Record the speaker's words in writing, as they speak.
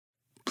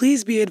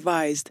Please be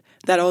advised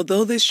that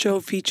although this show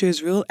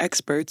features real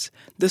experts,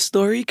 the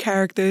story,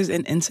 characters,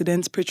 and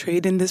incidents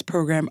portrayed in this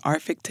program are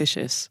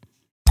fictitious.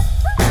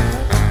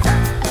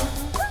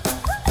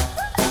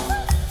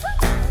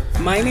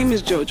 My name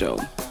is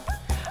JoJo.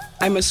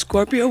 I'm a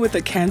Scorpio with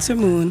a Cancer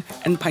moon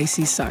and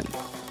Pisces sun.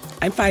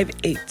 I'm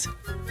 5'8".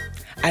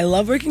 I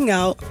love working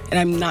out, and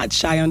I'm not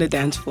shy on the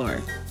dance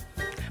floor.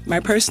 My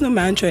personal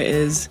mantra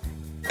is,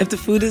 if the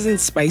food isn't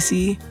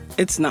spicy,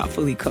 it's not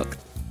fully cooked.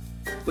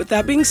 With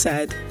that being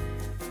said,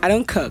 I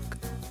don't cook,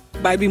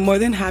 but I'd be more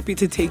than happy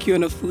to take you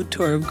on a food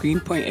tour of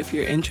Greenpoint if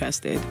you're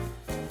interested.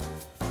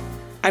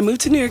 I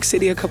moved to New York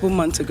City a couple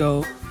months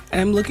ago,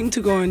 and I'm looking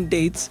to go on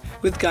dates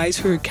with guys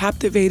who are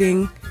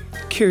captivating,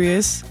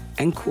 curious,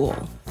 and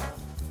cool.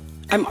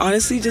 I'm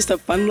honestly just a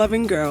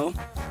fun-loving girl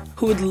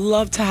who would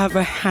love to have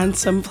a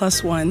handsome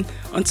 +1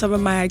 on some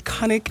of my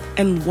iconic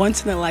and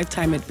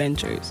once-in-a-lifetime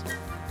adventures.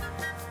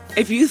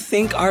 If you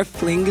think our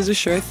fling is a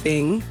sure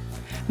thing,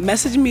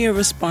 message me a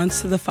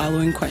response to the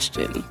following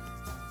question.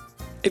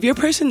 If your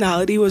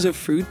personality was a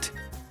fruit,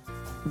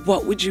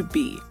 what would you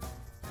be?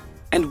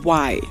 And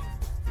why?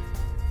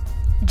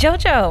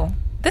 JoJo,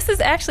 this is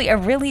actually a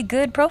really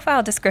good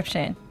profile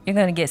description. You're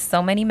going to get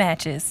so many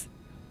matches.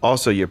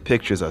 Also, your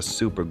pictures are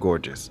super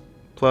gorgeous.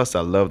 Plus,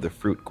 I love the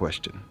fruit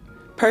question.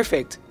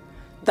 Perfect.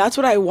 That's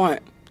what I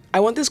want. I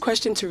want this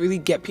question to really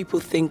get people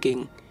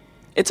thinking.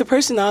 It's a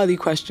personality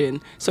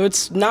question, so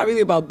it's not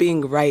really about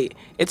being right.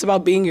 It's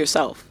about being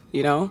yourself,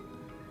 you know?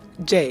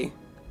 Jay,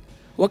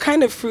 what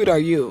kind of fruit are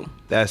you?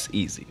 That's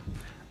easy.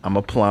 I'm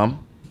a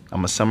plum,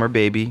 I'm a summer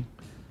baby,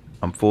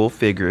 I'm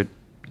full-figured,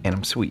 and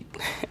I'm sweet.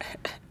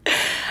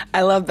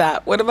 I love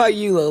that. What about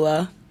you,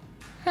 Lola?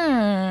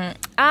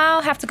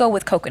 I'll have to go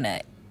with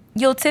coconut.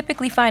 You'll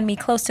typically find me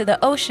close to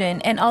the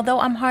ocean, and although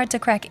I'm hard to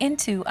crack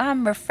into,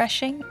 I'm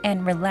refreshing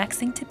and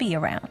relaxing to be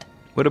around.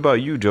 What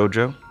about you,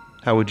 JoJo?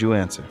 How would you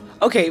answer?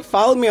 Okay,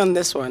 follow me on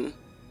this one.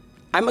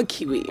 I'm a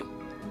kiwi.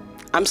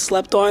 I'm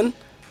slept on,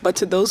 but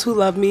to those who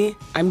love me,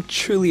 I'm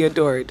truly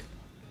adored.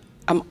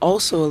 I'm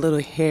also a little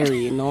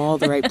hairy in all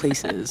the right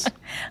places.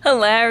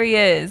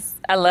 Hilarious.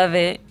 I love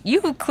it.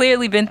 You've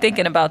clearly been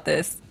thinking about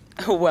this.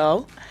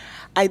 Well,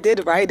 I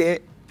did write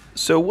it.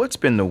 So what's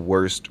been the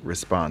worst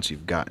response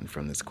you've gotten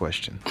from this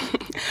question?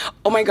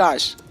 Oh my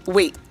gosh.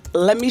 Wait,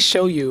 let me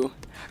show you.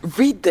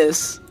 Read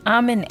this.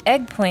 I'm an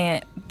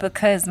eggplant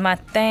because my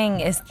thing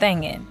is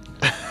thingin'.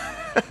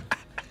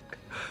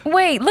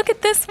 Wait, look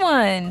at this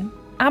one.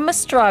 I'm a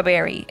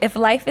strawberry. If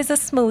life is a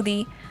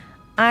smoothie,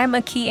 I'm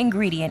a key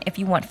ingredient if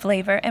you want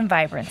flavor and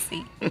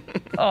vibrancy.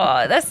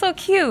 Oh, that's so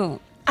cute.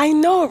 I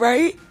know,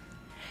 right?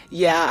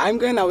 Yeah, I'm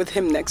going out with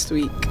him next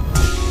week.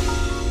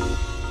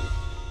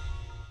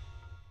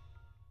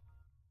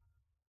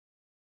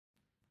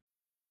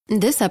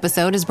 This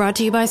episode is brought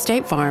to you by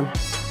State Farm.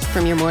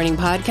 From your morning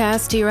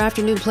podcast to your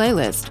afternoon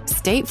playlist,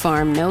 State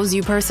Farm knows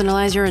you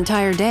personalize your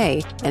entire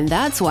day. And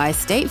that's why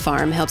State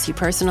Farm helps you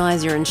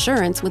personalize your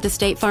insurance with the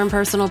State Farm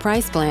Personal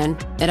Price Plan.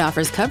 It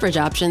offers coverage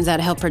options that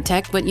help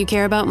protect what you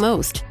care about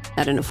most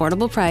at an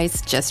affordable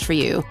price just for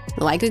you.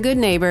 Like a good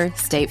neighbor,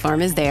 State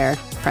Farm is there.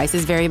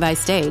 Prices vary by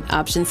state.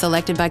 Options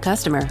selected by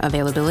customer.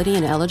 Availability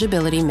and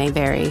eligibility may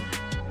vary.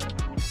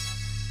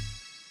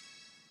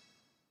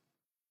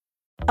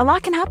 A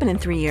lot can happen in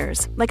 3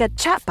 years, like a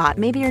chatbot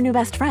may be your new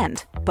best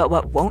friend. But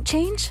what won't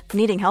change?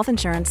 Needing health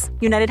insurance.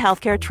 United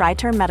Healthcare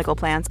Tri-Term Medical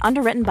Plans,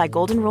 underwritten by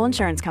Golden Rule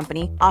Insurance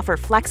Company, offer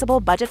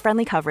flexible,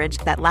 budget-friendly coverage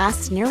that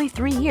lasts nearly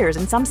 3 years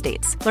in some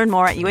states. Learn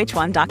more at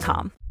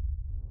uh1.com.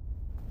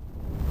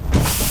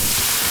 Order!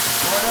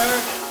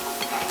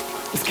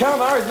 This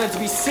calamari is meant to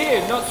be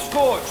seared, not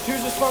scorched.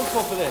 Who's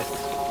responsible for this?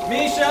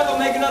 Me, chef. I'll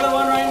make another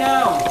one right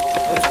now.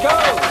 Let's go!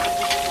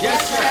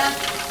 Yes,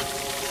 chef.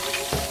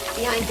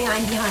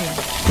 Behind.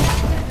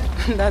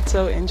 That's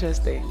so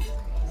interesting.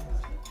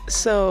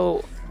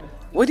 So,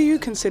 what do you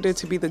consider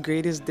to be the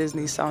greatest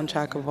Disney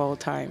soundtrack of all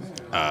time?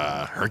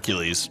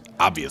 Hercules,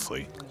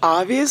 obviously.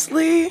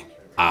 Obviously?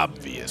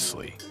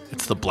 Obviously.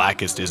 It's the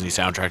blackest Disney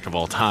soundtrack of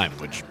all time,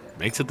 which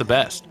makes it the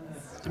best.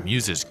 The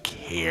muses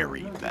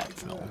carried that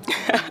film.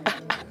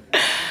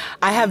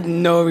 I have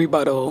no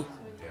rebuttal.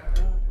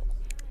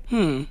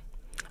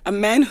 A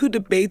man who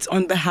debates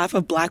on behalf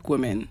of black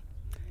women.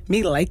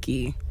 Me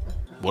likey.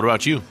 What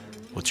about you?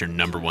 What's your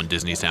number one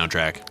Disney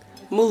soundtrack?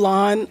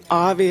 Mulan,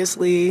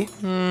 obviously.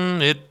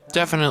 It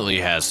definitely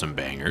has some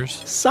bangers.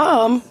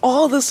 Some.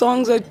 All the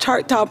songs are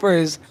chart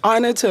toppers.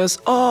 Honor to Us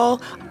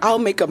All, I'll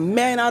Make a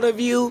Man Out of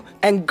You,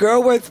 and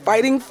Girl Worth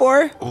Fighting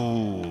For.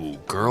 Ooh,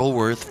 Girl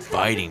Worth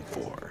Fighting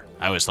For.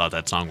 I always thought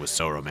that song was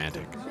so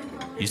romantic.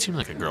 You seem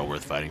like a girl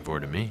worth fighting for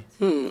to me.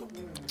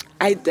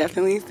 I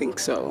definitely think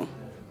so.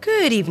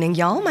 Good evening,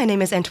 y'all. My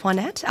name is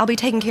Antoinette. I'll be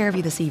taking care of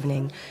you this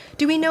evening.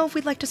 Do we know if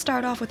we'd like to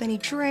start off with any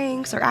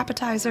drinks or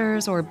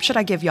appetizers, or should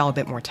I give y'all a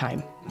bit more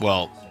time?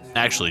 Well,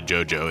 actually,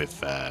 JoJo,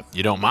 if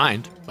you don't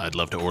mind, I'd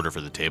love to order for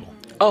the table.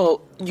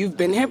 Oh, you've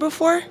been here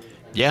before?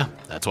 Yeah,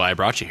 that's why I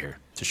brought you here,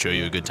 to show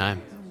you a good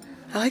time.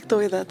 I like the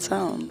way that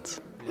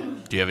sounds.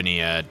 Do you have any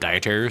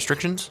dietary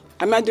restrictions?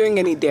 I'm not doing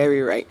any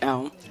dairy right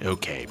now.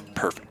 Okay,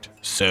 perfect.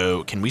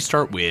 So can we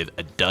start with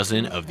a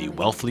dozen of the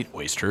Wellfleet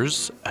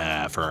oysters?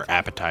 For our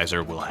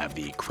appetizer, we'll have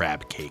the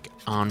crab cake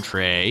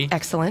entree.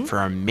 Excellent. For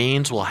our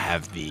mains, we'll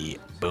have the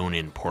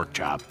bone-in pork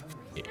chop.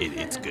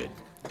 It's good.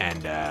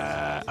 And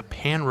a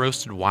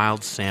pan-roasted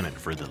wild salmon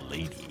for the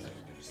lady.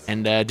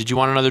 And did you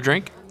want another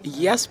drink?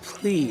 Yes,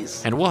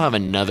 please. And we'll have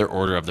another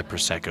order of the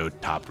Prosecco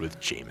topped with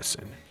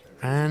Jameson.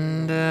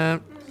 And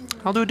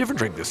I'll do a different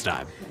drink this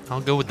time.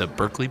 I'll go with the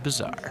Berkeley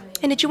Bazaar.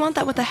 And did you want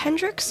that with a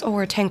Hendrix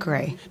or a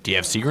Tanqueray? Do you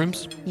have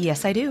Seagrams?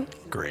 Yes, I do.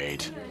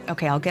 Great.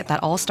 Okay, I'll get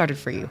that all started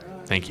for you.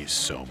 Thank you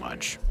so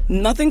much.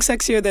 Nothing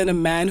sexier than a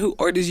man who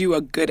orders you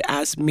a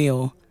good-ass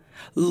meal.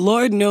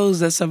 Lord knows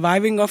that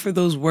surviving off of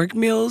those work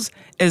meals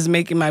is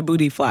making my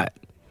booty flat.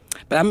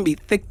 But I'm gonna be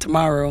thick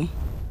tomorrow.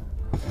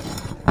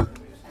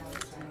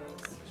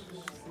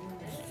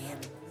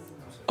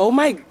 Oh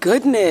my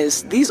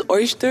goodness, these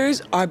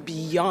oysters are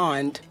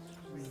beyond.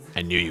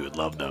 I knew you would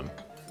love them.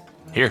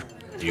 Here,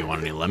 do you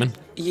want any lemon?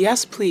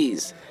 Yes,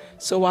 please.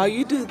 So while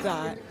you do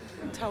that,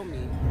 tell me.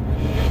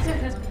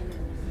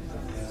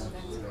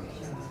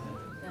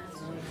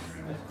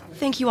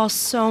 Thank you all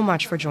so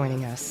much for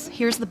joining us.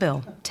 Here's the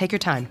bill. Take your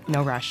time,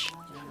 no rush.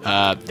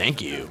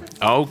 Thank you.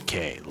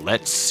 Okay,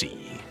 let's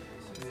see.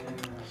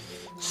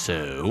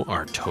 So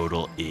our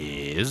total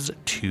is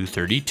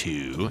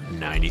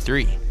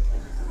 $232.93.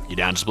 You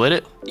down to split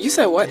it? You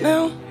said what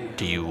now?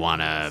 Do you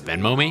want to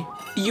Venmo me?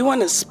 You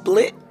want to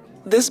split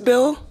this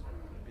bill?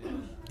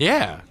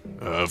 Yeah,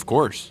 of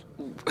course.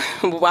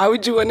 Why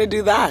would you want to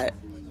do that?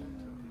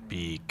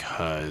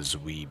 Because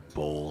we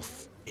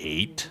both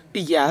ate?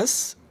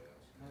 Yes,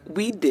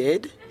 we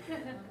did.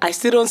 I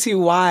still don't see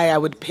why I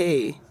would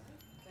pay.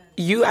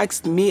 You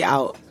asked me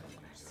out,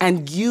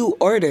 and you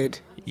ordered.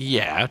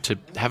 Yeah, to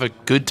have a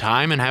good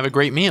time and have a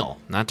great meal,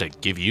 not to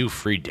give you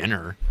free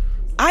dinner.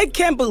 I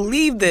can't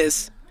believe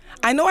this.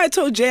 I know I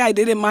told Jay I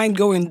didn't mind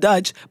going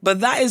Dutch, but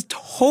that is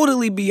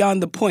totally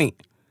beyond the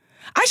point.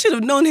 I should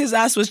have known his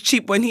ass was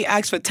cheap when he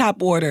asked for tap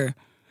water.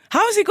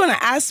 How is he going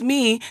to ask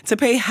me to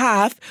pay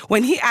half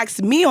when he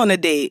asked me on a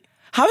date?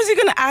 How is he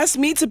going to ask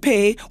me to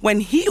pay when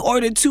he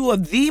ordered two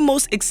of the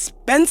most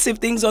expensive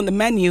things on the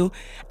menu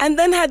and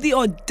then had the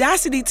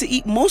audacity to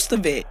eat most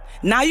of it?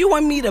 Now you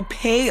want me to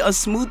pay a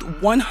smooth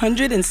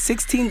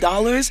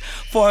 $116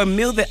 for a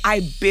meal that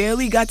I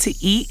barely got to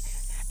eat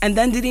and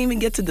then didn't even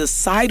get to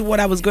decide what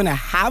I was going to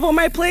have on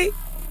my plate?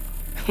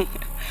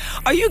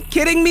 Are you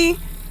kidding me?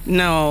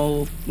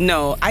 No,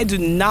 I do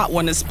not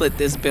want to split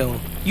this bill.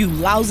 You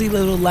lousy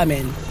little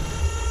lemon.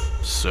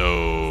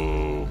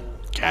 So,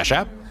 Cash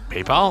App?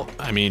 PayPal?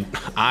 I mean,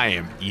 I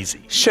am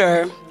easy.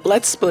 Sure,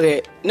 let's split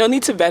it. No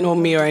need to Venmo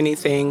me or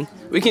anything.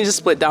 We can just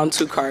split down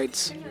 2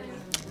 cards.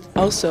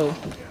 Also,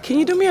 can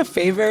you do me a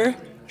favor?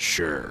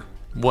 Sure.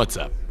 What's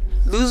up?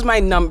 Lose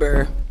my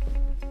number.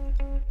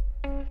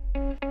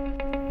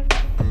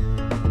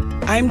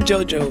 I'm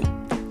JoJo,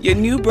 your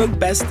new broke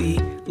bestie,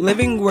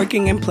 living,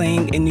 working, and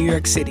playing in New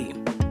York City.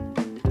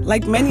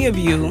 Like many of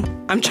you,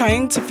 I'm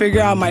trying to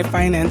figure out my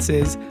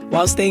finances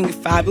while staying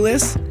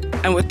fabulous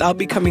and without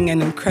becoming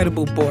an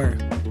incredible bore.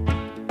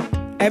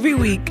 Every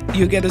week,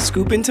 you get a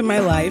scoop into my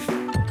life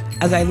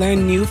as I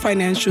learn new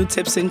financial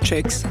tips and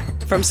tricks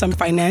from some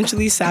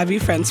financially savvy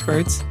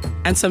friendspurts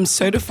and some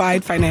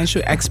certified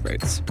financial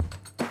experts.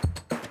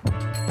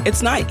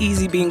 It's not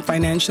easy being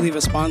financially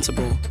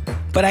responsible,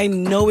 but I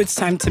know it's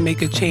time to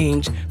make a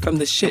change from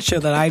the shit show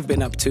that I've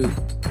been up to.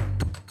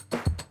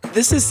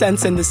 This is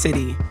Sense in the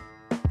City,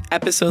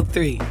 Episode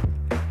 3,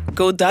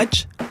 Go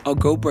Dutch or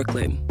Go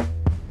Brooklyn.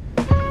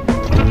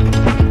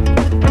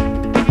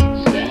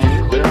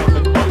 Stand clear of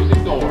the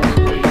closing doors,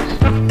 please.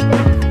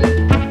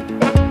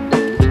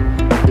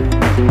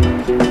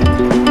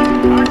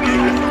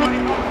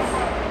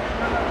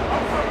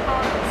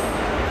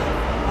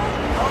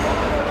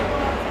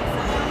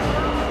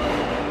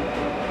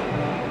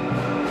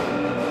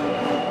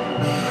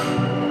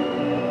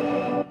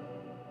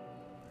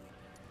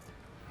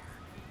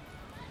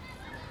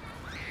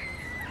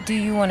 Do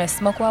you want to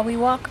smoke while we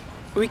walk?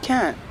 We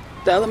can't.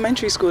 The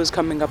elementary school is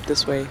coming up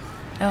this way.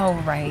 Oh,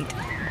 right.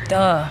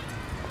 Duh.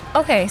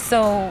 Okay,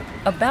 so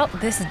about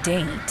this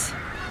date,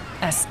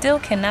 I still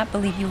cannot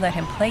believe you let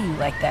him play you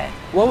like that.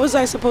 What was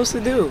I supposed to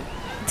do?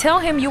 Tell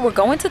him you were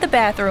going to the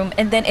bathroom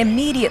and then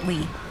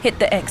immediately hit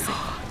the exit.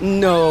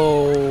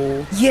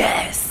 No.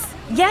 Yes,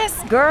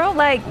 girl.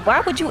 Like, why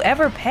would you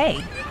ever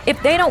pay?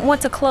 If they don't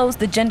want to close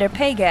the gender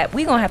pay gap,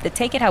 we gonna have to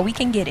take it how we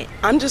can get it.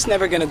 I'm just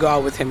never gonna go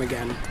out with him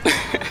again.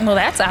 Well,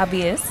 that's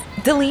obvious.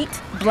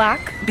 Delete,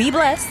 block, be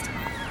blessed.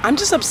 I'm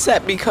just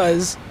upset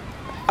because,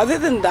 other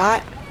than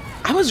that,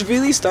 I was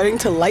really starting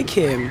to like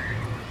him.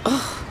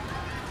 Ugh.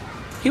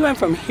 He went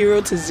from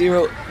hero to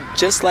zero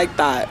just like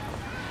that.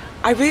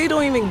 I really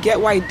don't even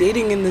get why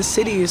dating in this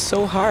city is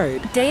so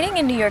hard. Dating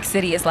in New York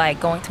City is like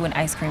going to an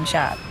ice cream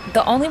shop.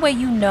 The only way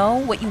you know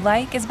what you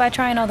like is by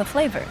trying all the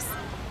flavors.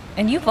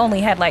 And you've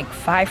only had like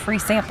 5 free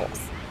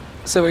samples.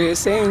 So what you're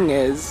saying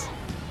is,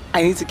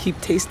 I need to keep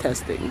taste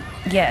testing.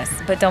 Yes,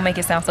 but don't make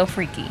it sound so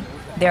freaky.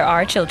 There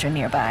are children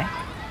nearby.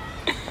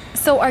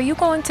 So are you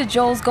going to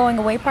Joel's going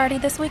away party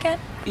this weekend?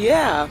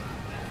 Yeah,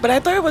 but I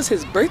thought it was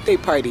his birthday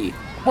party.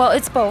 Well,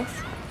 it's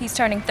both. He's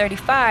turning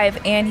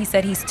 35, and he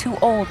said he's too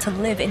old to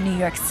live in New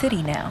York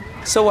City now.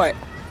 So what?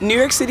 New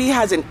York City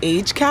has an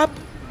age cap?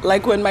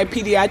 Like when my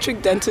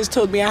pediatric dentist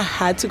told me I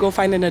had to go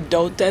find an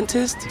adult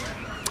dentist?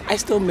 I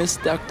still miss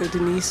Dr.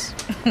 Denise.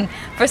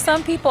 For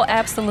some people,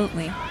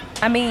 absolutely.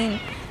 I mean,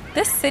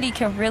 this city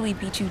can really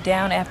beat you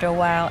down after a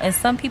while, and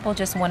some people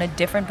just want a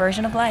different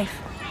version of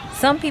life.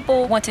 Some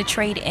people want to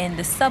trade in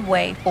the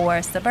subway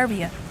for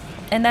suburbia,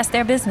 and that's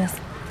their business.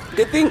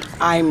 Good thing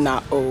I'm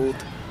not old.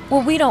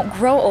 Well, we don't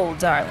grow old,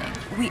 darling.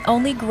 We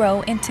only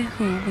grow into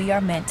who we are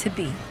meant to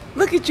be.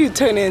 Look at you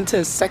turning into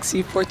a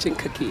sexy fortune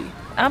cookie.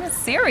 I'm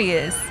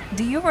serious.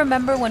 Do you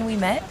remember when we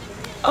met?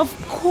 Of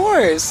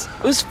course.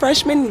 It was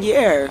freshman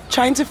year,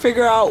 trying to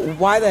figure out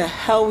why the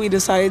hell we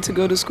decided to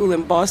go to school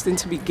in Boston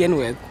to begin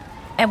with.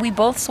 And we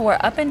both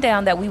swore up and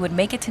down that we would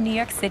make it to New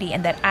York City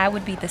and that I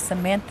would be the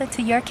Samantha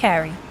to your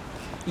Carrie.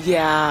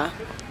 Yeah.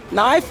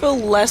 Now I feel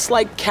less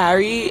like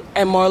Carrie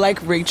and more like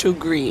Rachel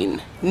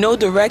Green. No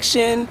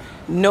direction,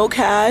 no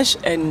cash,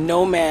 and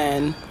no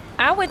man.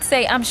 I would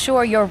say I'm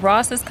sure your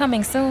Ross is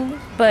coming soon,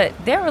 but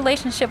their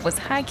relationship was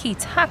high-key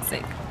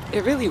toxic.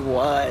 It really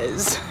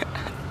was.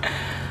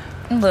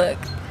 Look,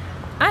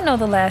 I know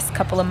the last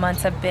couple of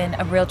months have been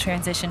a real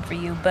transition for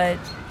you, but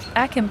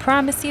I can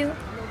promise you,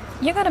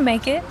 you're gonna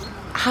make it.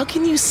 How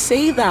can you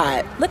say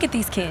that? Look at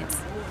these kids.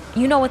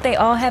 You know what they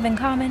all have in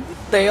common?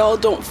 They all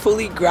don't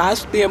fully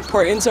grasp the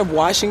importance of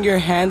washing your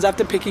hands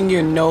after picking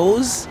your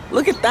nose.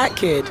 Look at that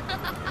kid.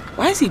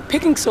 Why is he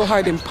picking so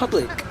hard in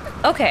public?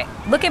 Okay,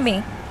 look at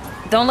me.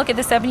 Don't look at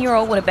the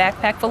 7-year-old with a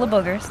backpack full of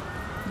boogers.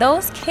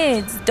 Those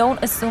kids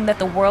don't assume that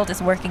the world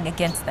is working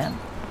against them.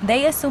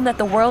 They assume that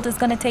the world is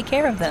going to take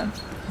care of them.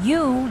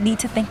 You need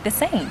to think the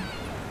same.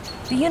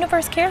 The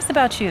universe cares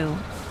about you.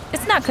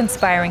 It's not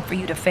conspiring for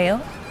you to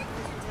fail.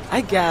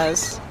 I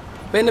guess.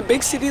 But in a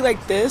big city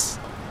like this,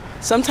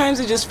 sometimes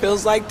it just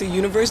feels like the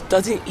universe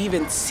doesn't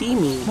even see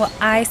me. Well,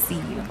 I see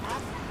you.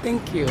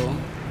 Thank you.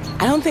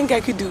 I don't think I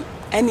could do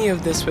any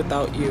of this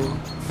without you.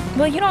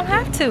 Well, you don't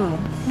have to.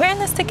 We're in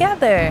this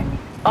together.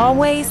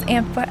 Always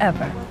and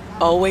forever.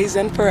 Always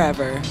and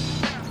forever.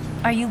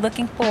 Are you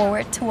looking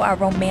forward to our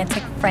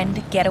romantic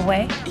friend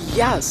getaway?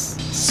 Yes,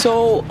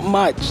 so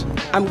much.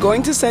 I'm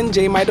going to send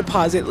Jay my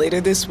deposit later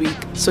this week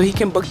so he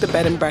can book the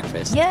bed and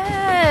breakfast.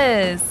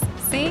 Yes!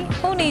 See?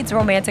 Who needs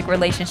romantic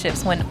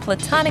relationships when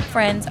platonic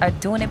friends are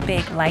doing it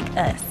big like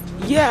us?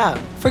 Yeah,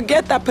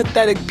 forget that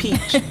pathetic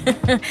peach.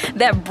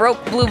 That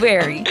broke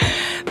blueberry.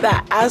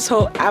 That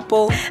asshole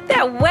apple.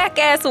 That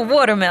whack-ass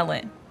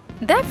watermelon.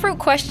 That fruit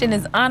question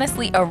is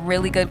honestly a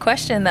really good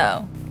question,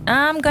 though.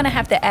 I'm gonna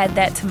have to add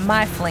that to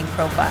my fling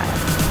profile.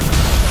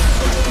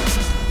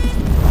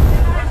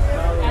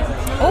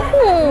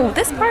 Ooh,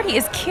 this party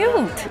is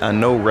cute. I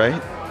know,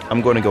 right?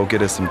 I'm going to go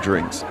get us some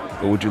drinks.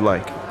 What would you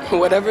like?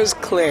 Whatever's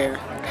clear.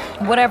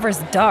 Whatever's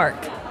dark.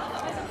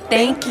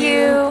 Thank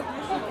you.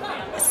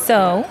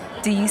 So,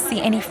 do you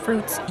see any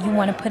fruits you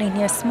want to put in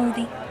your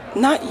smoothie?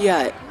 Not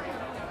yet.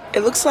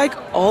 It looks like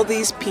all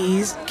these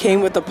peas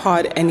came with the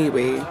pod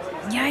anyway.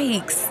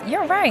 Yikes,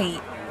 you're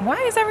right. Why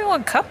is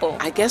everyone coupled?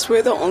 I guess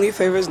we're the only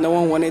flavors no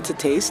one wanted to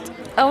taste.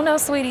 Oh no,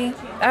 sweetie.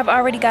 I've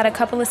already got a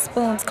couple of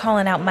spoons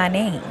calling out my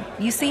name.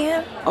 You see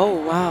him? Oh,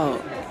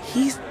 wow.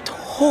 He's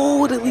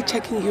totally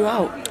checking you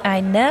out. I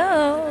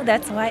know.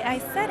 That's why I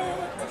said it.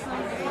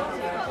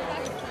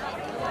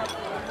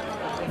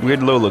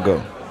 Where'd Lola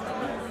go?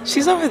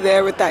 She's over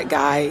there with that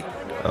guy.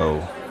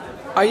 Oh.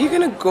 Are you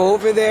gonna go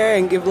over there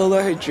and give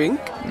Lola her drink?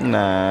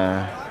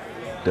 Nah.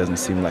 Doesn't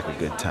seem like a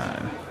good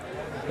time.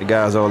 The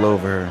guy's all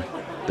over her.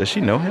 Does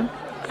she know him?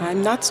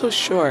 I'm not so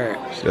sure.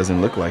 She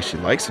doesn't look like she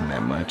likes him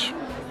that much.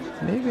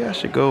 Maybe I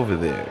should go over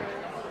there.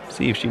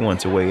 See if she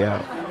wants a way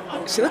out.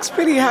 She looks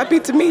pretty happy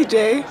to me,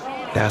 Jay.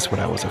 That's what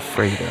I was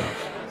afraid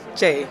of.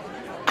 Jay,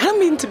 I don't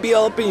mean to be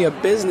all up in your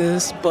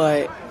business,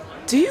 but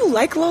do you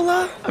like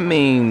Lola? I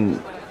mean,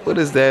 what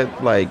does that,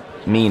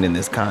 mean in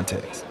this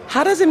context?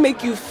 How does it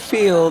make you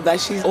feel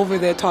that she's over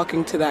there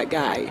talking to that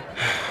guy?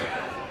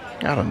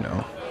 I don't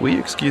know. Will you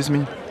excuse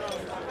me?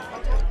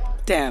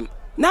 Damn.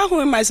 Now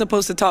who am I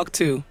supposed to talk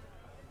to?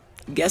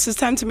 Guess it's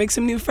time to make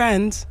some new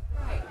friends.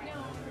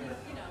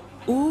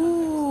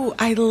 Ooh,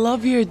 I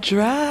love your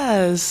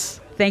dress.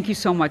 Thank you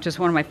so much. It's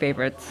one of my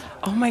favorites.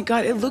 Oh my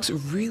God, it looks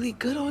really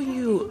good on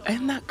you.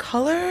 And that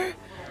color?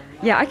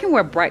 Yeah, I can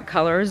wear bright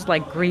colors.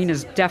 Like green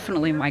is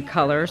definitely my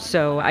color,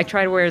 so I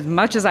try to wear as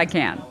much as I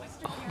can.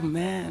 Oh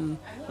man,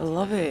 I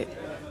love it.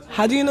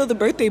 How do you know the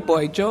birthday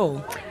boy,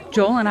 Joel?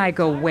 Joel and I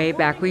go way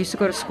back. We used to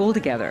go to school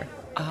together.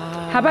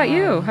 How about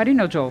you? How do you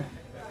know Joel?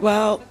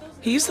 Well,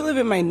 he used to live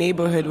in my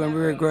neighborhood when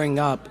we were growing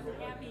up.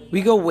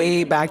 We go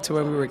way back to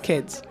when we were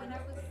kids.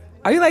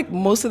 Are you like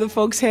most of the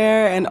folks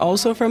here and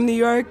also from New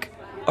York?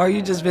 Or are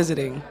you just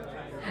visiting?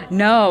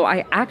 No,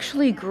 I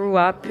actually grew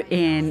up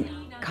in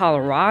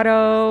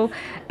Colorado,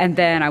 and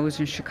then I was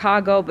in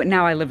Chicago, but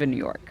now I live in New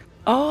York.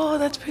 Oh,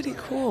 that's pretty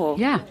cool.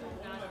 Yeah.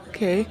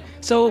 Okay.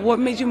 So what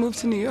made you move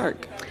to New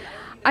York?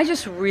 I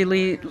just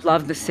really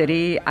love the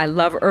city. I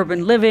love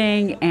urban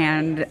living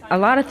and a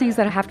lot of things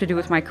that have to do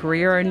with my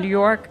career in New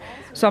York.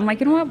 So I'm like,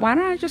 you know what? Why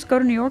don't I just go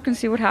to New York and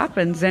see what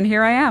happens? And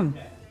here I am.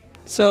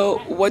 So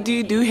what do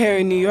you do here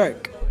in New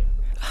York?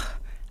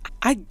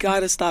 I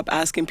gotta stop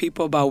asking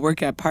people about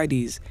work at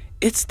parties.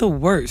 It's the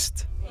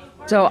worst.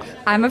 So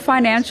I'm a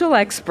financial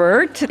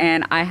expert,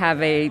 and I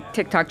have a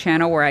TikTok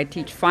channel where I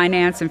teach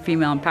finance and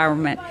female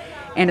empowerment,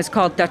 and it's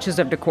called Duchess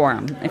of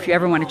Decorum, if you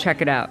ever want to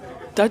check it out.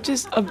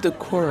 Duchess of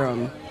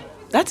Decorum.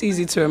 That's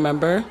easy to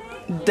remember.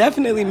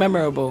 Definitely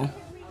memorable.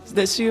 Is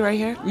that she right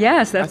here?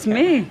 Yes, that's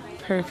me.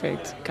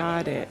 Perfect.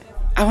 Got it.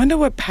 I wonder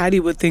what Patty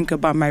would think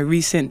about my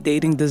recent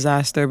dating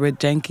disaster with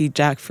Janky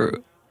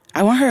Jackfruit.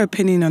 I want her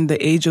opinion on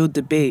the age-old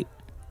debate.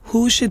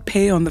 Who should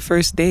pay on the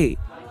first date?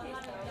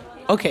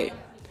 Okay,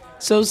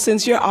 so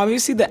since you're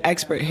obviously the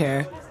expert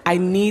here, I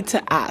need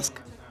to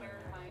ask.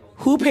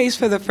 Who pays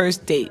for the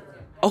first date?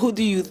 Or who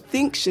do you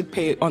think should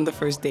pay on the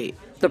first date?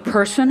 The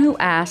person who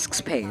asks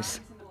pays.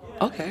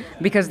 Okay.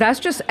 Because that's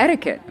just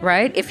etiquette,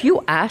 right? If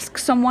you ask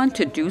someone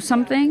to do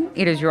something,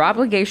 it is your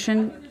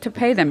obligation to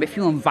pay them. If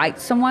you invite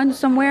someone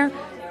somewhere,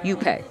 you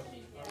pay.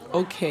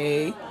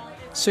 Okay.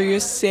 So you're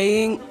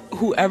saying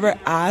whoever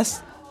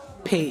asks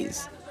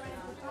pays.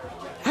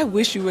 I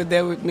wish you were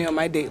there with me on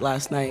my date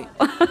last night.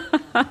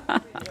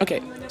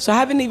 Okay, so I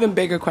have an even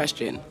bigger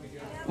question.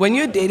 When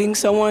you're dating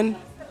someone,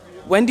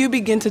 when do you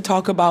begin to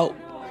talk about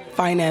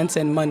finance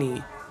and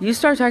money? You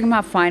start talking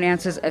about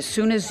finances as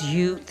soon as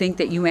you think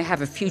that you may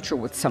have a future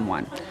with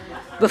someone.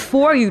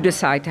 Before you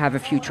decide to have a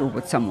future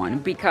with someone,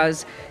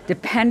 because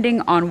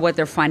depending on what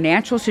their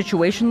financial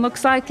situation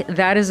looks like,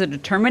 that is a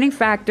determining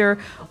factor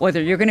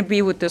whether you're going to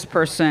be with this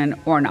person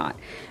or not.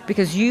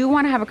 Because you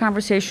want to have a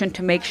conversation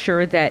to make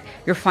sure that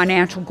your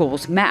financial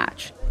goals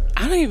match.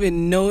 I don't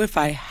even know if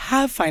I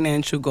have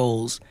financial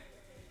goals.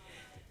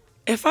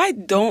 If I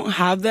don't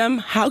have them,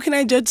 how can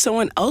I judge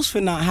someone else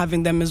for not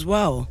having them as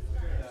well?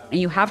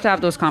 And you have to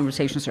have those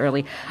conversations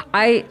early.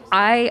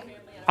 I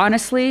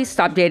honestly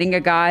stopped dating a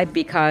guy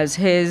because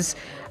his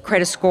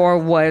credit score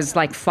was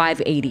like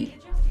 580.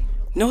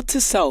 Note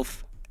to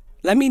self,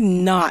 let me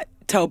not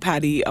tell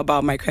Patty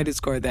about my credit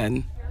score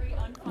then.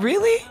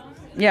 Really?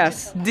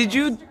 Yes. Did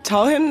you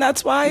tell him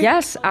that's why?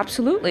 Yes,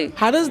 absolutely.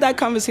 How does that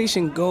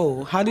conversation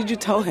go? How did you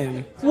tell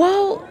him?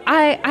 Well,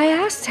 I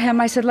asked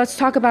him, I said, let's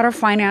talk about our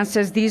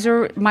finances. These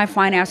are my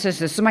finances.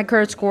 This is my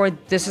credit score.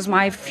 This is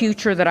my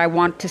future that I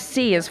want to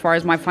see as far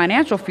as my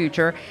financial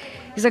future.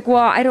 He's like, well,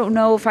 I don't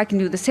know if I can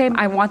do the same.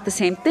 I want the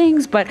same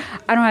things, but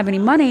I don't have any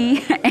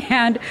money.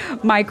 And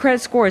my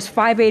credit score is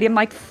 580. I'm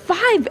like,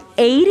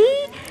 580?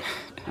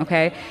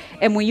 Okay.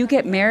 And when you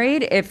get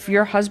married, if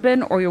your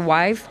husband or your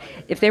wife,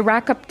 if they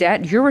rack up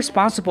debt, you're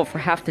responsible for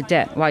half the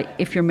debt, like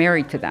if you're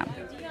married to them.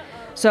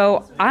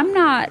 So I'm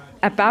not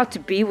about to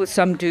be with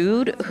some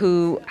dude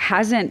who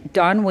hasn't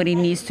done what he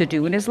needs to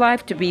do in his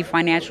life to be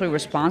financially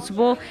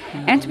responsible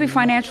and to be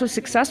financially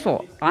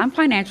successful. I'm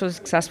financially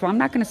successful. I'm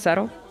not going to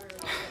settle.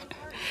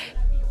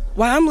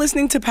 While I'm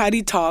listening to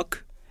Patty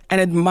talk and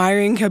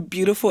admiring her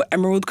beautiful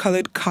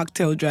emerald-colored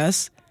cocktail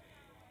dress,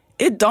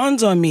 it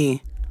dawns on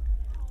me,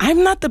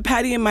 I'm not the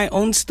Patty in my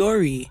own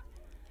story.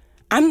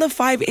 I'm the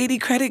 580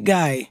 credit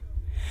guy.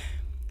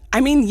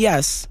 I mean,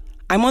 yes,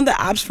 I'm on the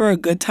apps for a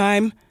good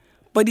time,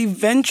 but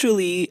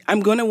eventually I'm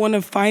going to want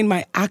to find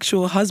my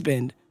actual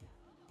husband.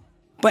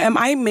 But am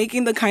I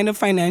making the kind of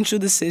financial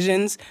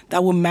decisions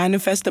that will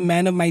manifest the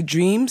man of my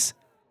dreams?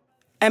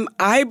 Am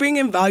I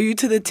bringing value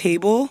to the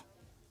table?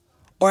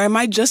 Or am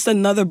I just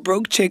another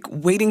broke chick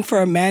waiting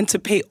for a man to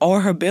pay all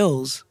her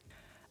bills?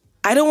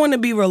 I don't want to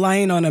be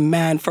relying on a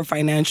man for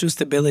financial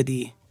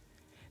stability.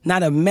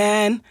 Not a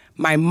man,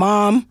 my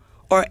mom,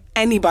 or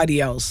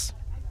anybody else.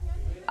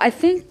 I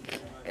think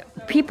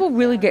people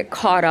really get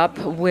caught up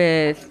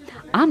with,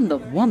 I'm the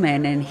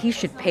woman and he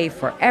should pay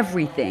for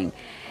everything.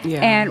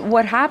 Yeah. And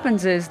what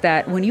happens is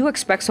that when you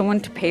expect someone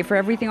to pay for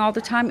everything all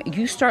the time,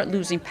 you start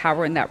losing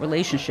power in that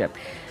relationship.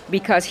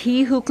 Because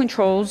he who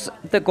controls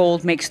the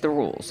gold makes the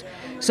rules.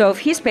 So if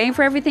he's paying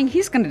for everything,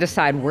 he's going to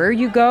decide where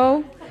you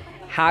go,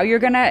 how you're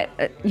going to,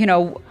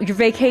 your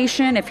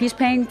vacation. If he's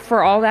paying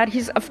for all that,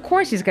 of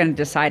course he's going to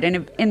decide.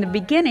 And in the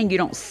beginning, you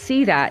don't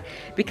see that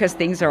because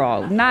things are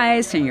all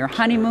nice in your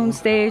honeymoon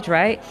stage,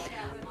 right?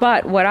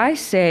 But what I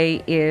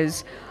say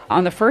is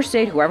on the first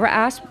date, whoever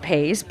asks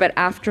pays. But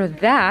after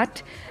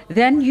that,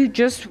 then you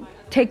just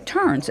take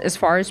turns as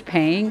far as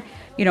paying,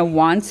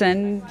 once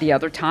and the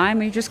other time.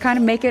 You just kind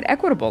of make it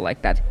equitable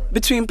like that.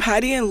 Between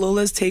Patty and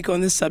Lola's take on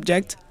this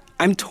subject,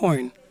 I'm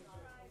torn.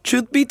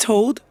 Truth be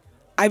told,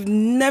 I've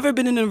never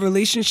been in a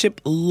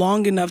relationship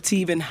long enough to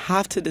even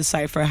have to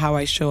decipher how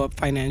I show up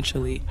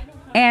financially.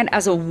 And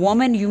as a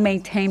woman, you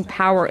maintain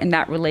power in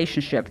that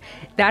relationship.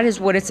 That is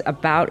what it's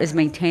about, is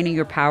maintaining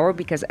your power,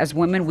 because as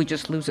women, we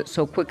just lose it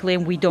so quickly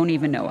and we don't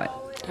even know it.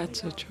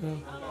 That's so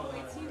true.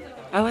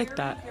 I like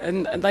that.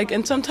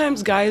 And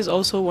sometimes guys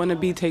also want to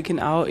be taken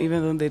out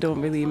even though they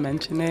don't really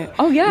mention it.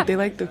 Oh, yeah. They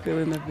like the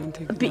feeling of being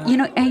taken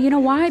out. You know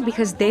why?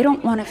 Because they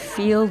don't want to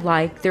feel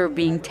like they're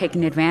being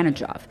taken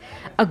advantage of.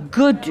 A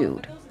good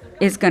dude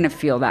is going to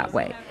feel that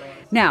way.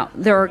 Now,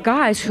 there are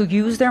guys who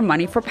use their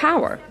money for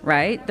power,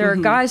 right? There are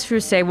guys who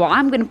say, well,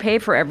 I'm going to pay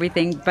for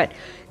everything, but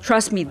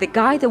trust me, the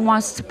guy that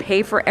wants to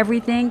pay for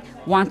everything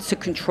wants to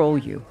control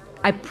you.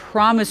 I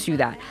promise you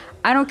that.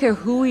 I don't care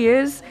who he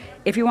is.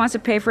 If he wants to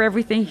pay for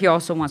everything, he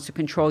also wants to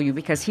control you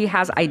because he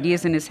has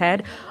ideas in his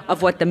head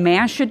of what the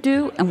man should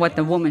do and what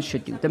the woman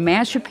should do. The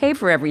man should pay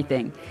for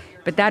everything,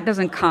 but that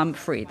doesn't come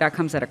free. That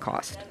comes at a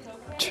cost.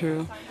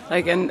 True.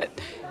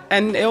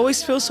 And it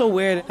always feels so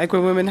weird, like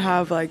when women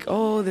have like,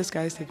 oh, this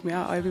guy's taking me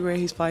out everywhere,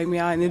 he's flying me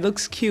out, and it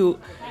looks cute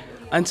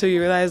until you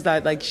realize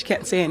that like she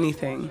can't say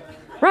anything.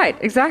 Right,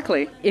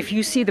 exactly. If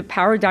you see the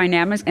power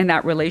dynamics in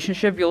that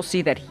relationship, you'll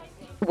see that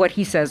what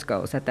he says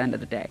goes at the end of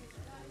the day.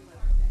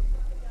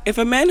 If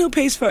a man who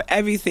pays for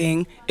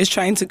everything is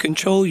trying to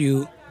control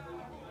you,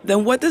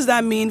 then what does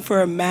that mean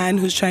for a man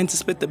who's trying to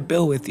split the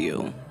bill with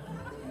you?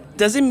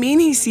 Does it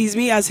mean he sees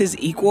me as his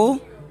equal?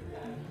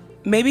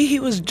 Maybe he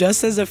was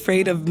just as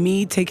afraid of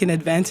me taking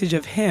advantage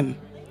of him.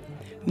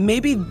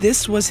 Maybe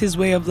this was his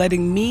way of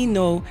letting me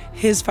know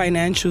his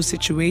financial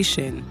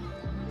situation.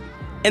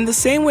 In the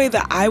same way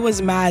that I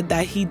was mad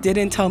that he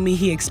didn't tell me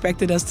he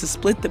expected us to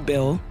split the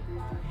bill,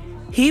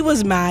 he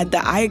was mad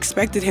that I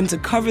expected him to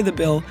cover the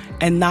bill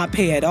and not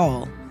pay at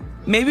all.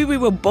 Maybe we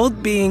were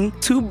both being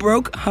two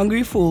broke,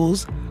 hungry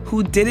fools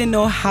who didn't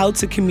know how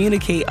to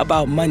communicate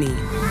about money.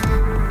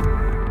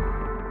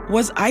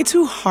 Was I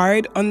too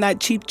hard on that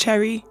cheap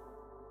cherry?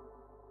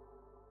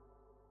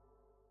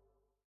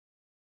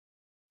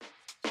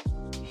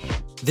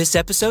 This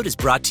episode is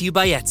brought to you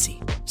by Etsy.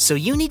 So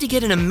you need to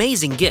get an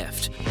amazing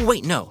gift.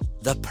 Wait, no,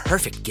 the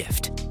perfect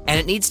gift. And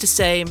it needs to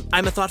say,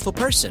 I'm a thoughtful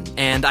person,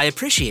 and I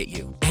appreciate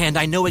you, and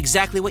I know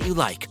exactly what you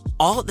like,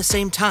 all at the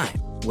same time.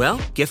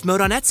 Well, Gift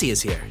Mode on Etsy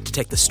is here to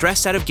take the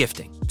stress out of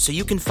gifting, so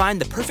you can find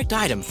the perfect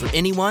item for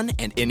anyone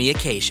and any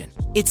occasion.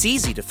 It's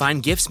easy to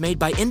find gifts made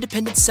by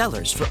independent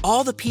sellers for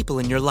all the people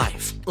in your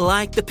life,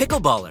 like the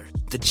pickleballer,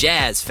 the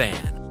jazz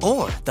fan,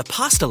 or the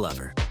pasta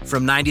lover.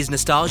 From 90s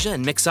nostalgia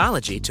and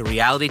mixology to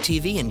reality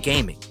TV and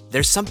gaming,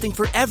 there's something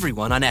for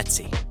everyone on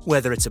Etsy.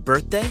 Whether it's a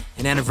birthday,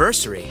 an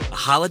anniversary, a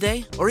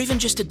holiday, or even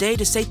just a day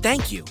to say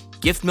thank you,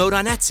 Gift Mode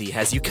on Etsy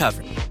has you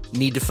covered.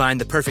 Need to find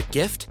the perfect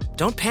gift?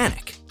 Don't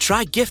panic.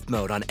 Try Gift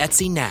Mode on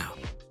Etsy now.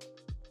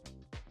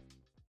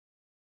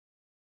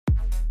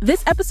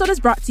 This episode is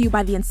brought to you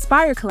by the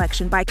Inspire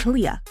Collection by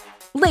Kalia.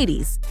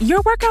 Ladies,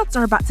 your workouts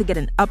are about to get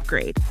an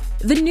upgrade.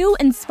 The new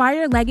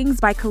Inspire leggings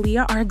by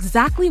Kalia are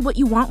exactly what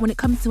you want when it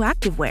comes to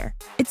activewear.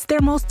 It's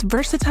their most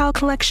versatile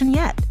collection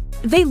yet.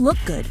 They look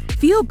good,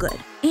 feel good,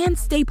 and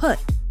stay put.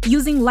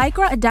 Using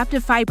Lycra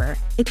adaptive fiber,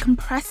 it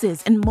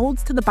compresses and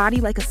molds to the body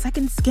like a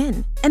second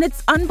skin. And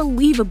it's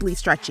unbelievably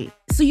stretchy,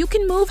 so you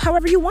can move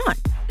however you want.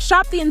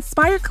 Shop the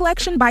Inspire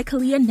Collection by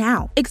Kalia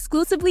now,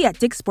 exclusively at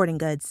Dick's Sporting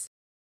Goods.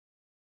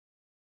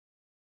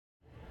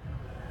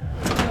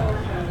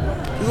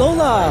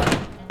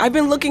 Lola, I've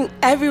been looking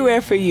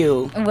everywhere for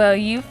you. Well,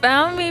 you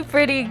found me,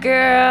 pretty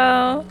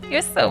girl.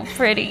 You're so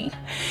pretty.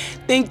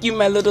 Thank you,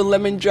 my little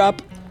lemon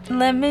drop.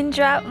 Lemon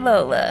drop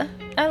Lola.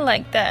 I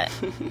like that.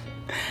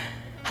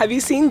 Have you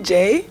seen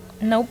Jay?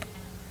 Nope,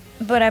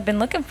 but I've been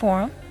looking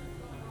for him.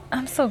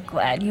 I'm so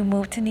glad you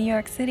moved to New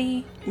York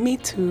City. Me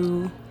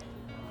too.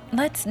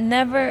 Let's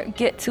never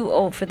get too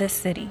old for this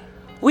city.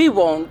 We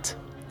won't.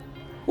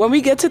 When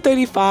we get to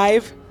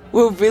 35,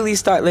 we'll really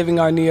start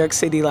living our New York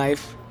City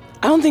life.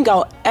 I don't think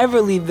I'll ever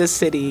leave this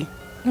city.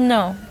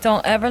 No,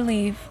 don't ever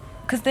leave,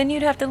 because then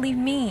you'd have to leave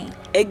me.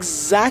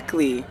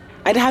 Exactly.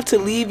 I'd have to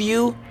leave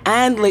you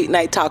and late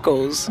night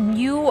tacos.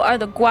 You are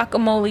the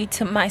guacamole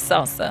to my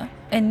salsa,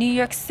 and New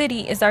York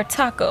City is our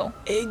taco.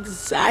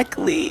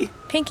 Exactly.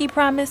 Pinky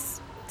promise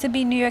to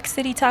be New York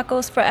City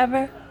tacos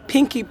forever?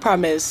 Pinky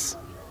promise.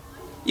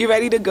 You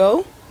ready to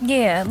go?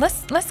 Yeah,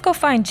 let's go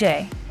find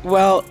Jay.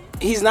 Well,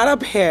 he's not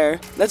up here.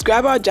 Let's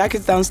grab our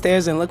jackets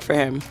downstairs and look for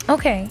him.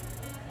 Okay.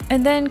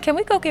 And then can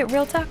we go get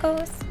real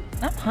tacos?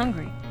 I'm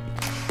hungry.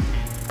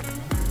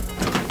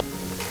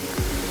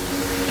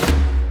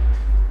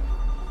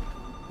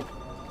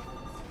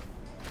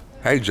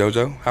 Hey,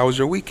 JoJo. How was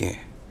your weekend?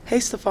 Hey,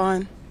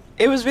 Stefan.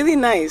 It was really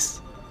nice.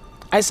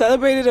 I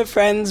celebrated a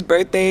friend's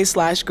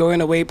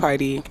birthday/going away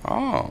party.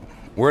 Oh,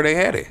 where they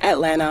at it?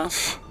 Atlanta.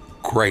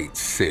 Great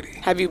city.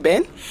 Have you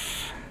been?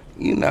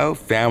 You know,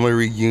 family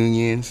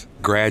reunions,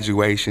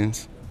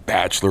 graduations,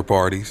 bachelor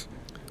parties.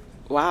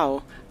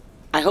 Wow.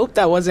 I hope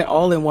that wasn't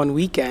all in one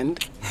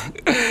weekend.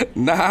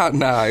 Nah,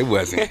 it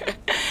wasn't.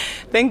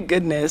 Thank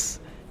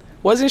goodness.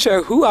 Wasn't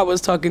sure who I was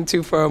talking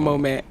to for a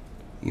moment.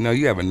 You know,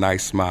 you have a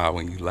nice smile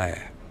when you laugh.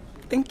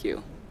 Thank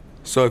you.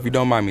 So if you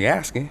don't mind me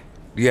asking,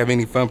 do you have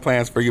any fun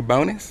plans for your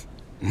bonus?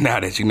 Now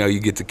that you know you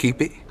get to keep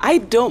it? I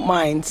don't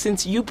mind,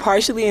 since you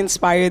partially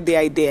inspired the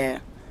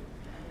idea.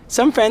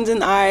 Some friends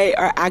and I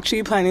are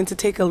actually planning to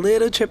take a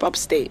little trip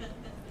upstate.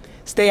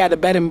 Stay at a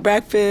bed and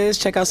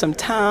breakfast, check out some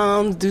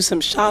towns, do some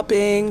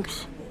shopping.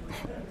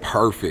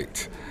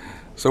 Perfect.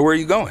 So where are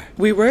you going?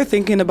 We were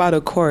thinking about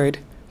Accord,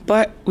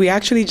 but we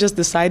actually just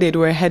decided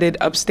we're headed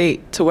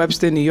upstate to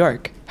Webster, New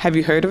York. Have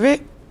you heard of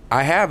it?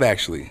 I have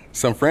actually.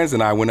 Some friends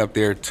and I went up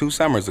there 2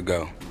 summers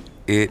ago.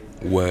 It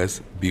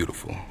was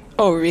beautiful.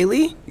 Oh,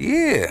 really?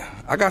 Yeah,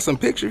 I got some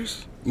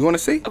pictures. You want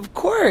to see? Of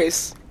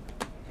course.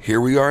 Here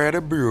we are at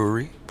a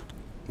brewery.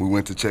 We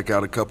went to check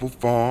out a couple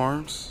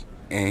farms.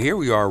 And here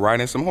we are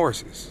riding some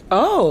horses.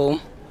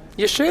 Oh,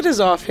 your shirt is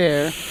off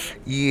here.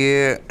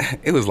 Yeah,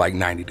 it was like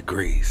 90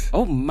 degrees.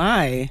 Oh,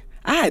 my.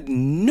 I had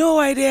no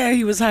idea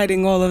he was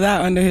hiding all of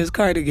that under his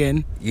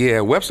cardigan.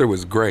 Yeah, Webster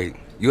was great.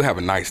 You'll have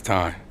a nice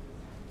time.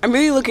 I'm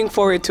really looking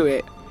forward to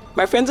it.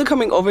 My friends are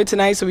coming over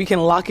tonight so we can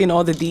lock in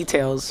all the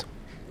details.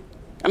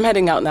 I'm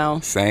heading out now.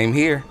 Same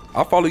here.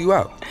 I'll follow you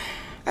out.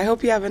 I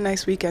hope you have a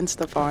nice weekend,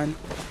 Stefan.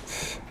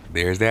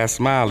 There's that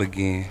smile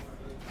again.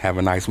 Have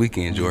a nice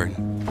weekend,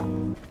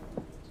 Jordan.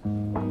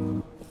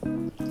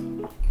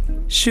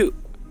 Shoot.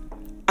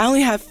 I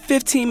only have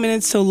 15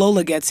 minutes till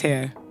Lola gets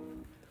here.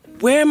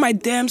 Where are my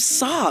damn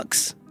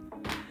socks?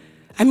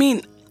 I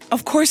mean,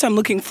 of course I'm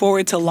looking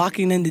forward to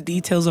locking in the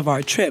details of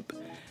our trip.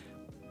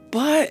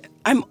 But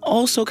I'm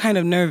also kind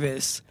of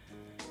nervous.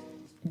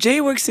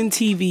 Jay works in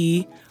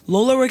TV,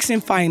 Lola works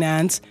in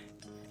finance,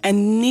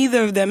 and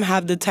neither of them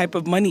have the type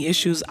of money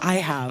issues I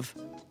have.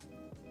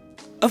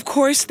 Of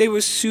course, they were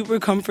super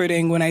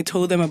comforting when I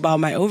told them about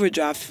my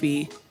overdraft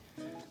fee.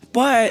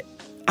 But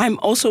I'm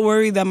also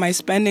worried that my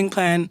spending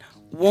plan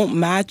won't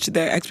match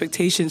their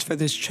expectations for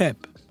this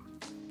trip.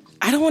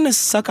 I don't want to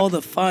suck all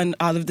the fun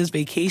out of this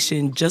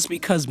vacation just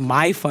because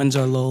my funds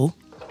are low.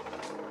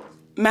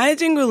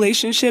 Managing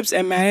relationships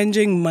and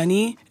managing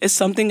money is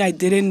something I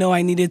didn't know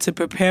I needed to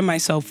prepare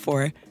myself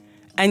for,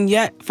 and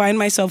yet find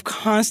myself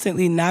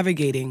constantly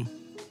navigating.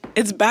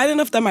 It's bad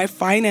enough that my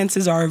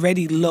finances are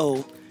already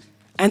low,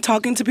 and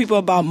talking to people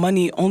about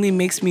money only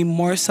makes me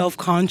more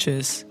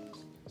self-conscious.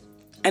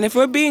 And if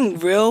we're being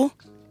real,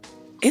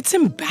 it's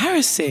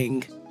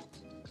embarrassing.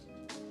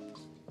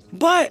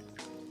 But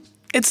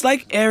it's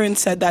like Aaron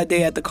said that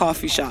day at the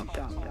coffee shop.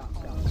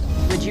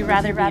 Would you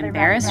rather be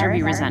embarrassed or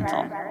be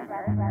resentful?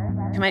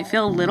 You might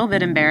feel a little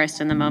bit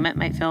embarrassed in the moment,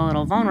 might feel a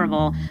little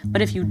vulnerable, but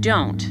if you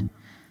don't,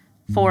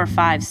 4,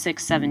 5,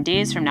 6, 7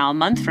 days from now, a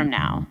month from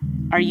now,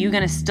 are you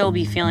going to still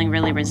be feeling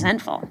really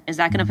resentful? Is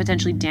that going to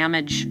potentially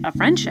damage a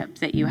friendship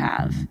that you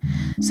have?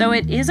 So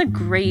it is a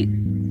great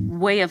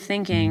way of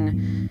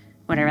thinking,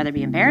 would I rather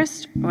be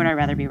embarrassed or would I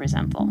rather be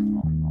resentful?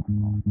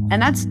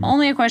 And that's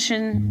only a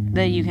question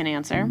that you can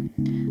answer.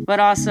 But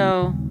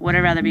also, would I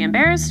rather be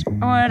embarrassed or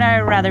would I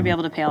rather be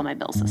able to pay all my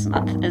bills this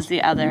month is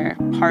the other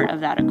part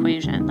of that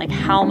equation. Like,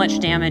 how much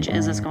damage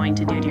is this going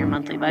to do to your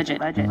monthly budget?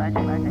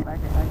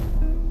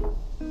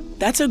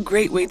 That's a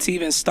great way to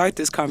even start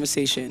this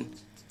conversation.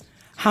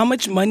 How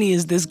much money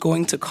is this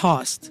going to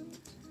cost?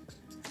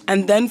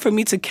 And then for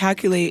me to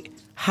calculate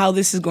how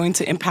this is going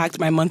to impact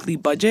my monthly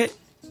budget.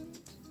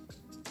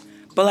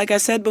 But like I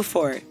said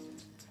before,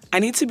 I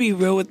need to be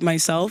real with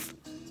myself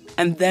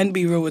and then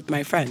be real with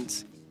my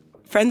friends.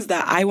 Friends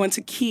that I want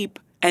to keep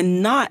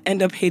and not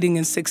end up hating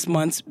in 6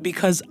 months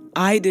because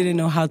I didn't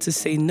know how to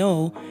say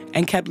no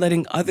and kept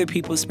letting other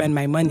people spend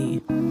my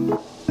money.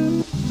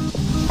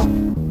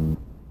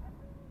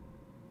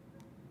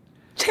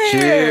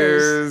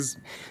 Cheers!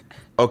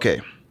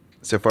 Okay,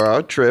 so for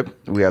our trip,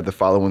 we have the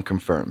following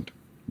confirmed.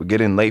 We're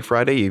getting late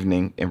Friday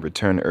evening and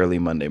return early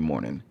Monday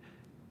morning.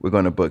 We're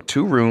going to book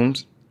 2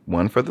 rooms,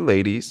 one for the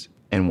ladies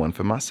and one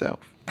for myself.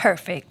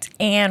 Perfect.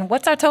 And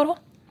what's our total?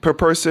 Per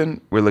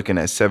person, we're looking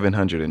at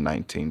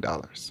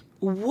 $719.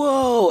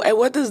 Whoa, and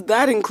what does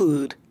that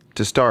include?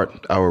 To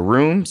start, our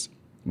rooms,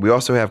 we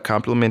also have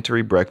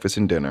complimentary breakfast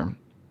and dinner,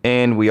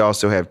 and we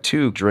also have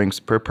 2 drinks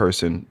per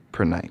person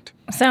per night.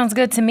 Sounds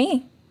good to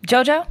me.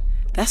 Jojo?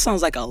 That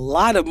sounds like a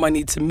lot of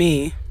money to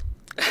me.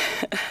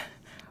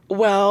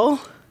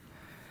 Well,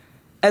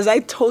 as I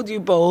told you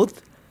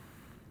both,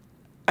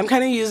 I'm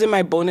kind of using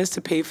my bonus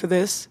to pay for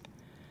this.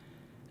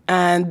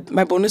 And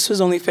my bonus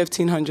was only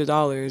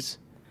 $1,500.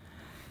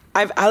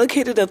 I've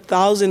allocated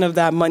 $1,000 of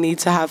that money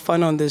to have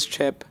fun on this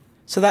trip.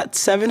 So that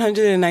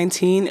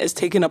 $719 is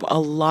taking up a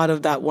lot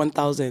of that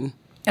 $1,000.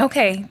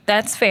 Okay,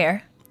 that's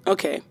fair.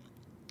 Okay.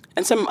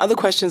 And some other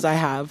questions I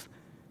have,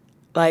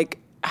 like,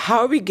 how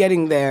are we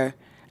getting there?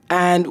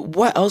 And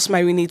what else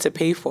might we need to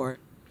pay for?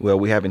 Well,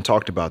 we haven't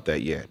talked about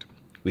that yet.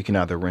 We can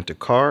either rent a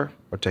car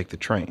or take the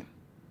train.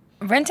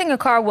 Renting a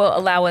car will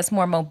allow us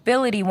more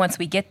mobility once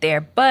we get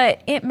there,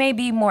 but it may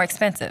be more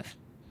expensive.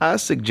 I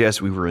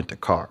suggest we rent a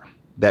car.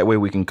 That way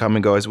we can come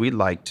and go as we'd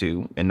like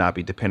to and not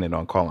be dependent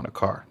on calling a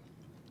car.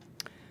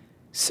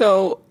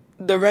 So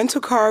the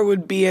rental car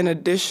would be an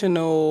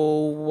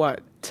additional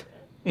what?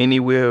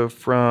 Anywhere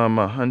from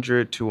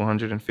 $100 to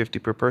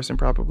 $150 per person,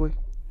 probably.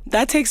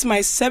 That takes my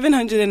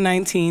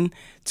 $719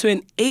 to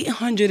an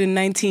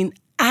 $819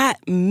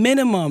 at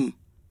minimum.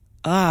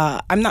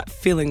 I'm not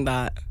feeling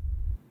that.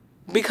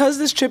 Because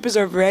this trip is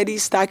already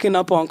stacking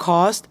up on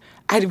cost,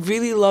 I'd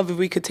really love if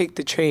we could take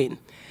the train.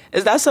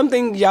 Is that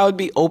something y'all would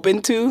be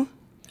open to?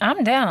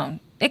 I'm down.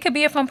 It could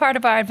be a fun part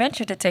of our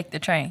adventure to take the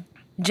train.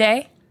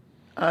 Jay?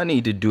 I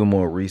need to do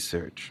more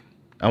research.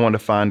 I want to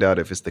find out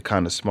if it's the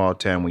kind of small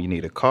town where you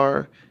need a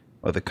car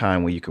or the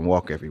kind where you can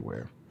walk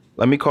everywhere.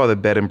 Let me call the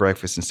bed and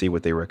breakfast and see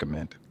what they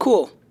recommend.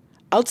 Cool.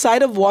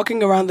 Outside of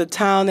walking around the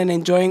town and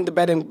enjoying the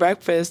bed and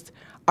breakfast,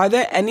 are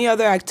there any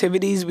other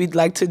activities we'd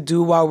like to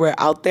do while we're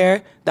out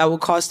there that will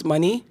cost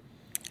money?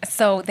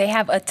 So they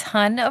have a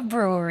ton of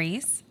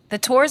breweries. The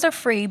tours are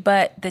free,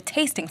 but the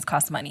tastings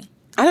cost money.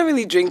 I don't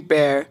really drink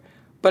beer,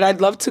 but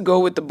I'd love to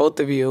go with the both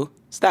of you.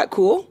 Is that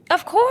cool?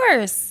 Of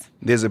course.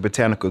 There's a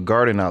botanical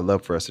garden I'd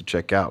love for us to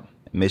check out.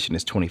 Admission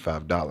is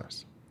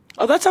 $25.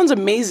 Oh, that sounds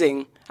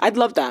amazing. I'd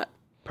love that.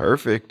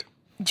 Perfect.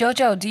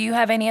 Jojo, do you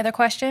have any other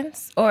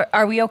questions? Or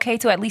are we okay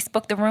to at least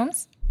book the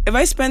rooms? If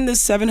I spend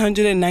this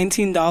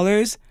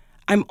 $719,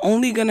 I'm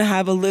only going to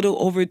have a little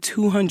over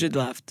 $200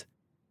 left.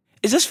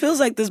 It just feels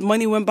like this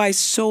money went by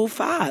so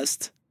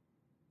fast.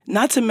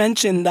 Not to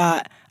mention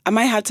that I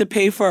might have to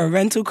pay for a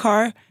rental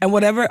car and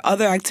whatever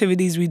other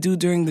activities we do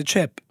during the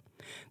trip.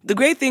 The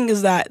great thing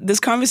is that this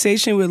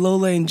conversation with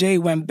Lola and Jay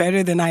went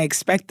better than I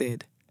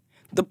expected.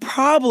 The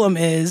problem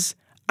is,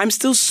 I'm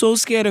still so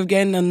scared of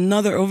getting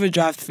another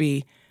overdraft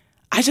fee.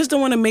 I just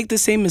don't want to make the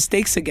same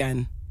mistakes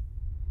again.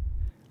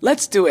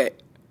 Let's do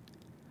it.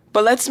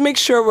 But let's make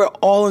sure we're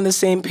all on the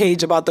same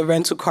page about the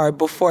rental car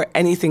before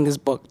anything is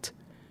booked.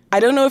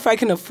 I don't know if I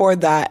can afford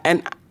that,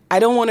 and I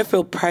don't want to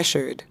feel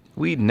pressured.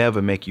 We'd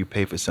never make you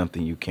pay for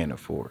something you can't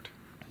afford.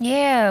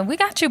 Yeah, we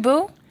got you,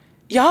 boo.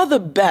 Y'all the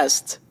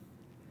best.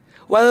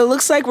 Well, it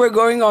looks like we're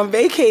going on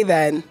vacay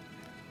then.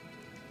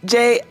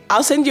 Jay,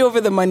 I'll send you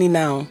over the money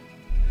now.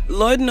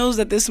 Lord knows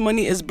that this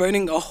money is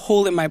burning a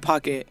hole in my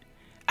pocket.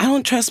 I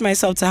don't trust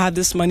myself to have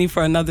this money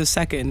for another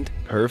second.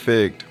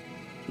 Perfect.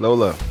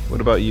 Lola,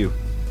 what about you?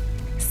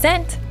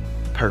 Sent.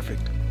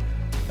 Perfect.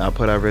 I'll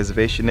put our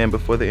reservation in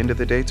before the end of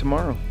the day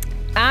tomorrow.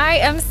 I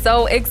am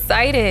so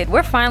excited.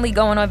 We're finally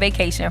going on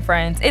vacation,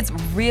 friends. It's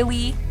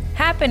really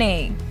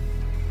happening.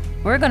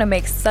 We're gonna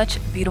make such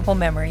beautiful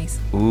memories.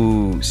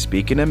 Ooh,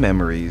 speaking of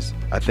memories,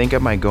 I think I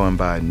might go and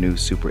buy a new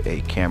Super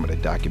 8 camera to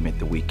document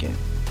the weekend.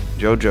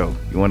 Jojo,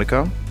 you wanna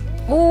come?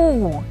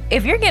 Ooh,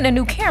 if you're getting a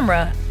new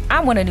camera, I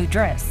want a new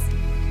dress.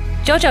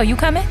 Jojo, you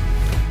coming?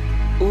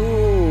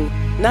 Ooh,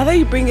 now that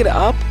you bring it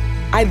up,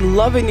 I'd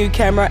love a new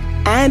camera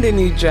and a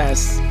new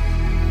dress.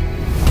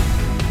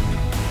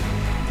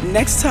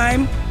 Next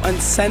time on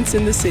Sense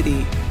in the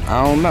City.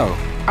 I don't know.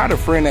 I had a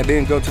friend that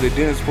didn't go to the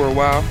dentist for a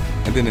while,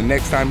 and then the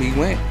next time he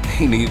went,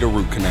 he needed a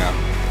root canal.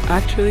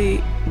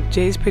 Actually,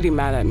 Jay's pretty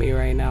mad at me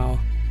right now.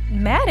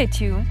 Mad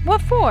at you?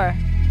 What for?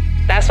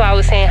 That's why I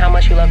was saying how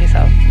much you love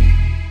yourself.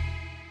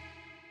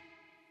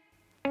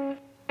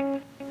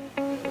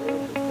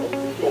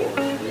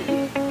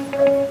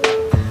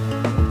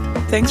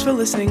 Thanks for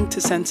listening to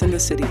Sense in the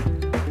City,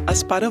 a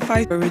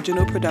Spotify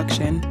original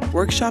production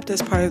workshopped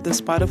as part of the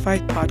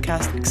Spotify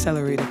Podcast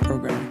Accelerator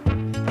program.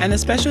 And a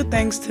special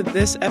thanks to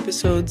this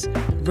episode's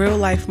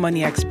real-life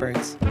money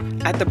experts.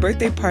 At the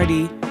birthday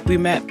party, we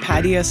met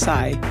Patty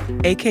Asai,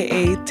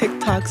 aka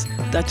TikTok's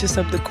Duchess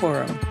of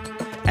Decorum,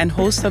 and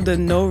host of the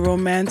No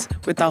Romance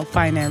Without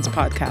Finance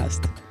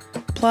podcast.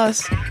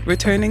 Plus,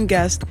 returning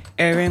guest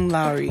Erin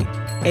Lowry,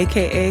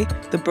 aka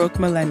The Broke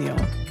Millennial.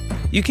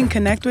 You can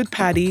connect with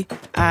Patty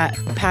at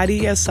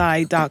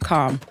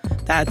pattyasai.com.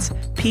 That's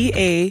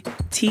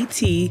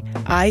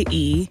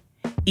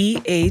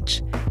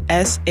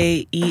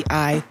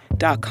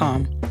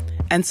PATTIEEHSAEI.com.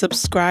 And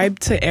subscribe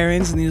to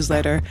Erin's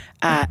newsletter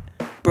at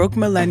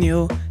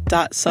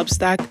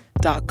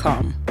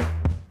brokemillennial.substack.com.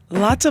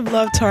 Lots of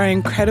love to our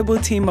incredible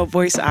team of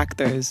voice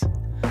actors.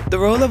 The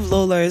role of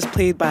Lola is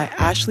played by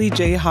Ashley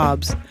J.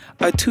 Hobbs,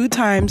 a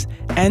 2-times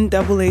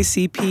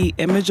NAACP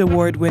Image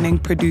Award-winning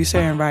producer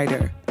and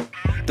writer.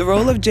 The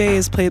role of Jay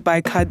is played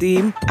by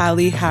Kadeem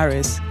Ali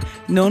Harris,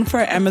 known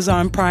for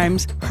Amazon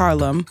Prime's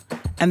Harlem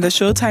and the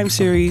Showtime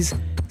series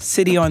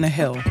City on a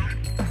Hill.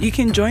 You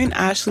can join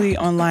Ashley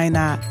online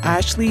at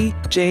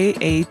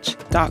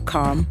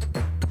ashleyjh.com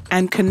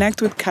and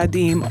connect with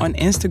Kadeem on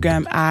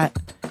Instagram at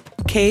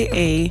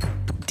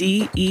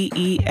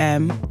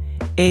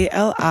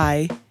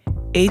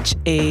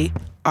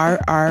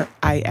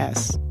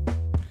KADEEMALIHARRIS.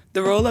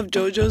 The role of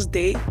Jojo's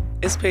date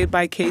is played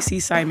by Casey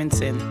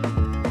Simonson.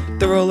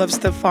 The role of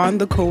Stefan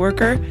the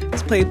coworker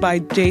is played by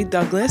Jay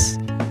Douglas,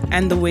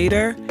 and the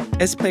waiter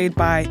is played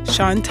by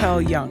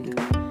Chantel Young.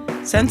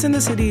 Sense in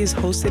the City is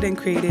hosted and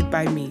created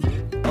by me,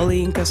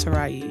 Oleinka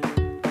Sarai.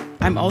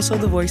 I'm also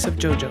the voice of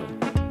Jojo.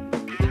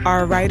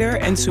 Our writer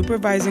and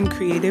supervising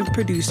creative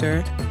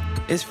producer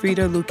is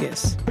Frida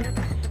Lucas.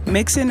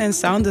 Mixing and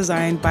sound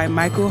design by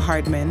Michael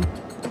Hardman.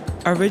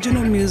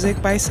 Original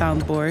music by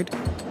Soundboard.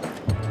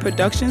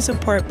 Production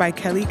support by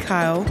Kelly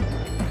Kyle,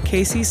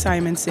 Casey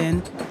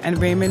Simonson, and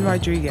Raymond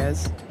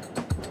Rodriguez.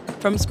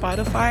 From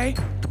Spotify,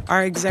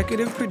 our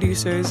executive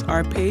producers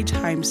are Paige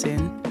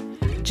Heimson,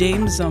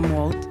 James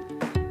Zumwalt,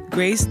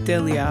 Grace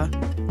Delia,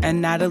 and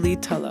Natalie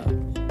Tulla.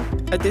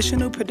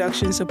 Additional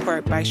production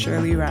support by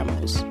Shirley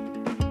Ramos.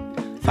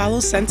 Follow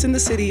Sense in the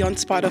City on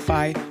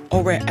Spotify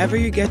or wherever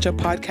you get your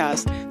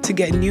podcast to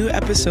get new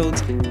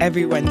episodes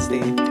every Wednesday.